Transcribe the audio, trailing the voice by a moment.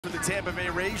For the Tampa Bay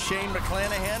Rays, Shane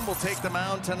McClanahan will take the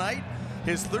mound tonight.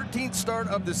 His 13th start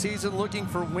of the season, looking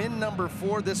for win number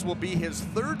 4. This will be his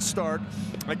 3rd start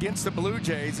against the Blue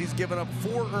Jays. He's given up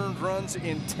 4 earned runs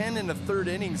in 10 1/3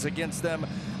 innings against them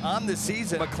on the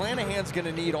season. McClanahan's going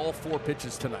to need all 4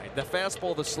 pitches tonight. The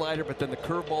fastball, the slider, but then the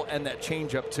curveball and that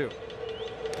changeup too.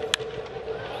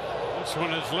 This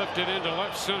one is lifted into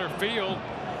left center field.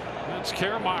 That's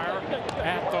Kiermaier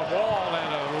at the wall,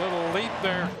 and a little leap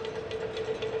there.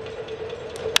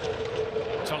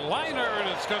 It's a liner, and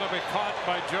it's going to be caught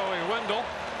by Joey Wendell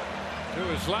to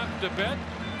his left a bit.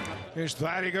 Here's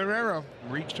Vladdy Guerrero.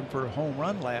 Reached him for a home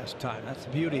run last time. That's the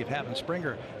beauty of having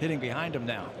Springer hitting behind him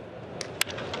now.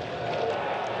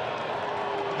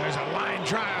 There's a line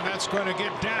drive that's going to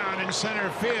get down in center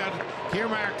field.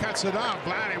 Kiermaier cuts it off.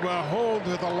 Vladdy will hold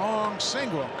with a long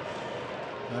single.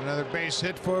 Another base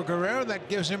hit for Guerrero. That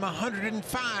gives him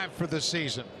 105 for the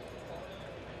season.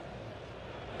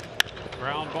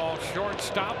 Ground ball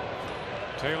shortstop.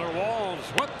 Taylor Walls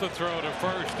with the throw to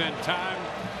first in time.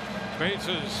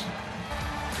 Bases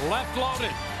left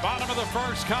loaded. Bottom of the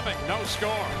first coming. No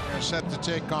score. They're set to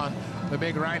take on the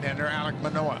big right-hander Alek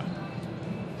Manoah.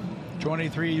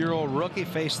 23-year-old rookie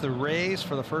faced the Rays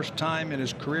for the first time in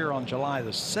his career on July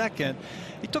the 2nd.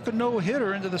 He took a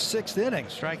no-hitter into the 6th inning,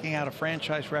 striking out a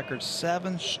franchise record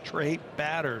 7 straight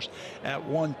batters at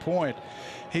one point.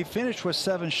 He finished with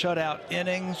 7 shutout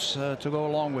innings to go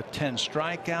along with 10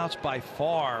 strikeouts. By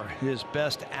far his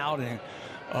best outing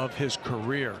of his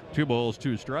career. 2 balls,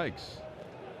 2 strikes.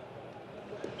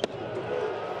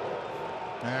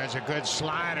 There's a good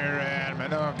slider, and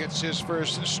Manoah gets his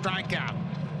first strikeout.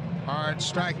 Hard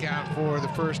strikeout for the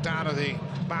first out of the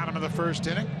bottom of the first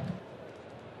inning.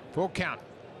 Full count,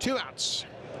 2 outs.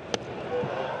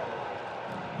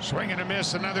 Swing and a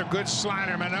miss, another good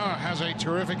slider. Manoah has a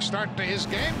terrific start to his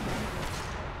game.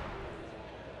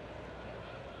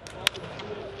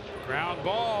 Ground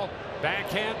ball,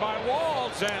 backhand by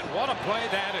Walls, and what a play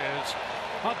that is.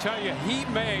 I'll tell you, he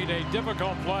made a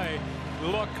difficult play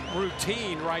look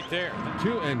routine right there.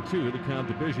 2-2 to count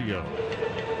to Biggio.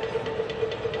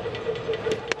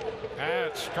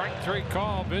 That's strike 3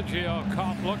 call. Biggio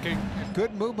caught looking.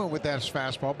 Good movement with that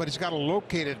fastball, but he's got to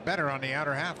locate it better on the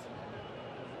outer half.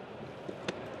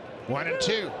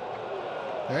 1-2.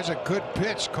 There's a good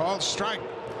pitch called strike.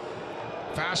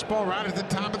 Fastball right at the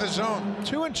top of the zone.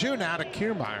 2-2 now to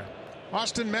Kiermaier.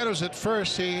 Austin Meadows at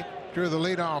first. He drew the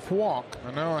leadoff walk.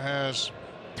 Manoah has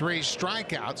 3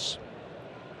 strikeouts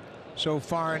so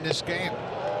far in this game.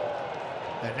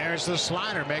 And there's the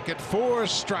slider, make it 4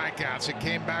 strikeouts. It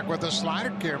came back with a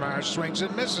slider. Kiermaier swings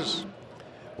and misses.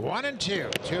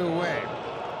 1-2, 2 away.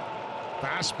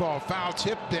 Fastball foul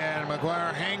tipped, and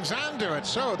McGuire hangs on to it.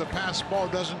 So the pass ball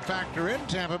doesn't factor in.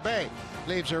 Tampa Bay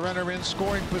leaves a runner in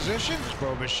scoring position.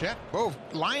 Bo Bichette both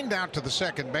lined out to the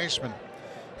second baseman.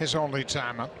 His only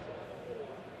time up.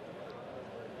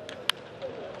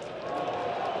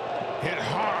 Hit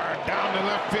hard down the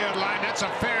left field line. That's a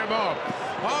fair ball.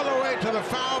 All the way to the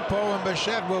foul pole, and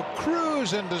Bichette will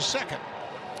cruise into second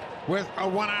with a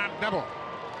 1-out double.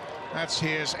 That's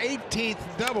his 18th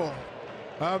double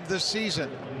of the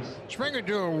season. Springer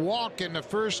drew a walk in the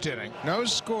first inning. No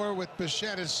score with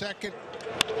Bichette at second.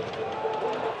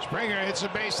 Springer hits a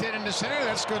base hit into center.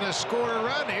 That's going to score a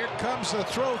run. Here comes the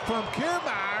throw from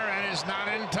Kiermaier, and it's not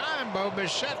in time. Bo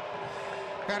Bichette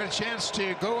got a chance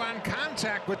to go on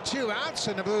contact with 2 outs,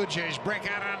 and the Blue Jays break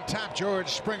out on top. George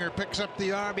Springer picks up the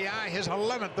RBI, his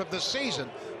 11th of the season.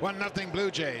 1-0 Blue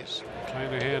Jays.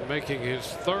 McClanahan making his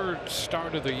 3rd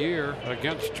start of the year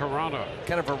against Toronto.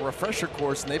 Kind of a refresher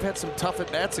course, and they've had some tough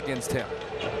at-bats against him.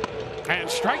 And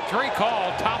strike 3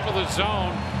 call, top of the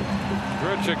zone.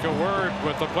 Grichuk a word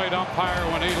with the plate umpire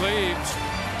when he leaves.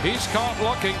 He's caught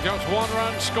looking, just 1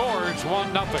 run scores,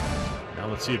 1-0. Now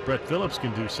let's see if Brett Phillips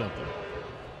can do something.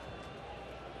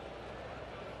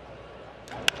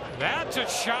 That's a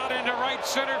shot into right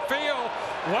center field.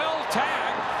 Well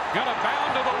tagged. Gonna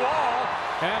bound to the wall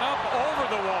and up over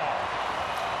the wall.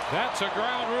 That's a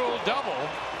ground rule double.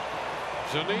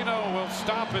 Zunino will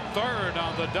stop at 3rd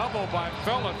on the double by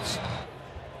Phillips.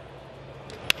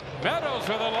 Meadows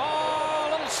with a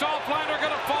long little soft liner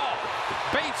gonna fall.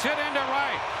 Base hit into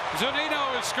right.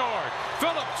 Zunino has scored.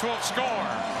 Phillips will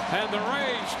score. And the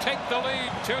Rays take the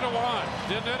lead 2-1.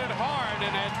 Did it hard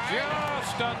and had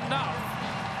just enough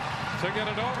to get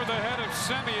it over the head of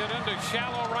Simeon into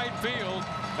shallow right field,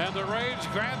 and the Rays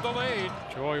grab the lead.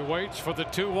 Joy waits for the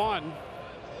 2-1,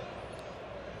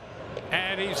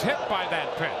 and he's hit by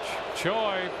that pitch.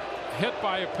 Joy hit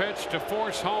by a pitch to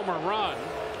force home a run.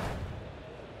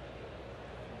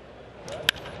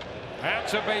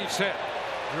 That's a base hit.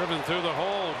 Driven through the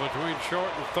hole between short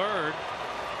and third.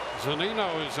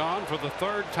 Zunino is on for the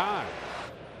third time.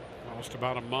 Lost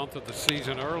about a month of the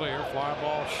season earlier. Fly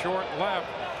ball short left.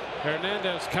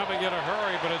 Hernandez coming in a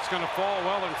hurry, but it's going to fall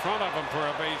well in front of him for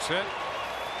a base hit.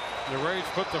 The Rays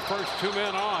put the first two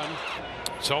men on.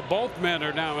 So both men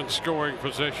are now in scoring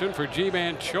position for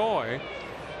Ji-Man Choi.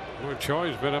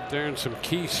 Choi's been up there in some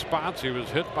key spots. He was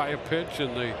hit by a pitch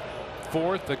in the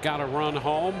fourth that got a run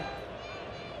home.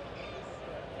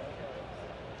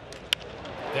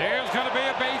 There's going to be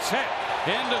a base hit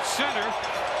into center.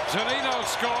 Zunino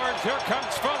scores. Here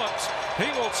comes Phillips. He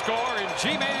will score, and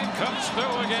G-Man comes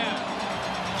through again.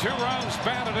 2 runs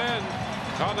batted in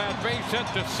on that base hit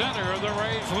to center. The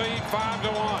Rays lead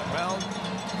 5-1. Well,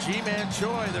 Ji-Man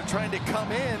Choi, they're trying to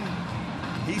come in.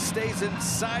 He stays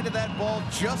inside of that ball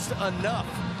just enough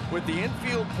with the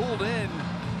infield pulled in.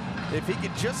 If he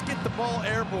could just get the ball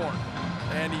airborne,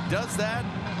 and he does that.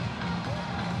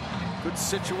 Good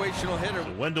situational hitter.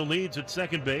 Wendell leads at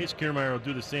second base. Kiermaier will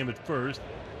do the same at first.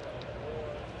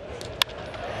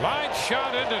 Line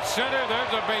shot into center.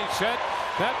 There's a base hit.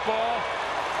 That ball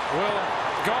will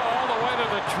go all the way to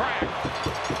the track.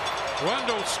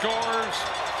 Wendell scores.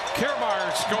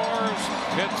 Kiermaier scores.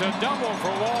 It's a double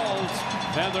for Walls,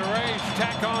 and the Rays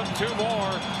tack on 2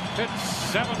 more. It's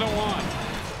 7-1.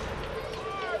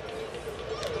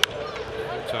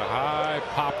 It's a high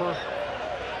popper.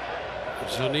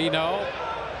 Zunino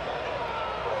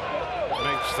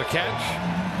makes the catch.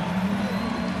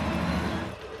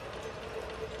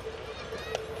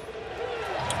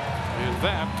 And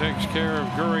that takes care of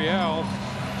Gurriel.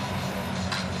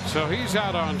 So he's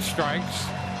out on strikes.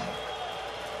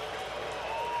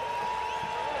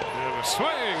 And a swing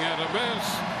and a miss.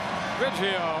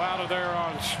 Biggio out of there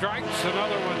on strikes.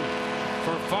 Another one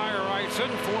for Fire Ison.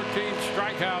 14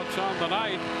 strikeouts on the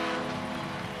night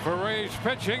for Rays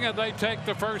pitching, and they take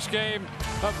the first game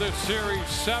of this series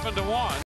 7-1.